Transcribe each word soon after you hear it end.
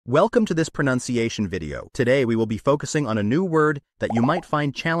Welcome to this pronunciation video. Today we will be focusing on a new word that you might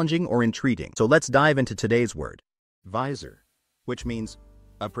find challenging or intriguing. So let's dive into today's word. Visor, which means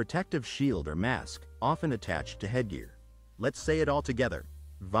a protective shield or mask, often attached to headgear. Let's say it all together.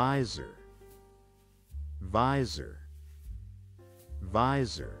 Visor. Visor.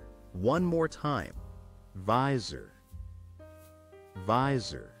 Visor. One more time. Visor.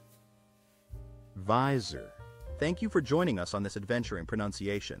 Visor. Visor. Thank you for joining us on this adventure in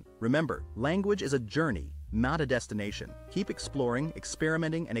pronunciation. Remember, language is a journey, not a destination. Keep exploring,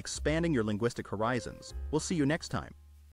 experimenting, and expanding your linguistic horizons. We'll see you next time.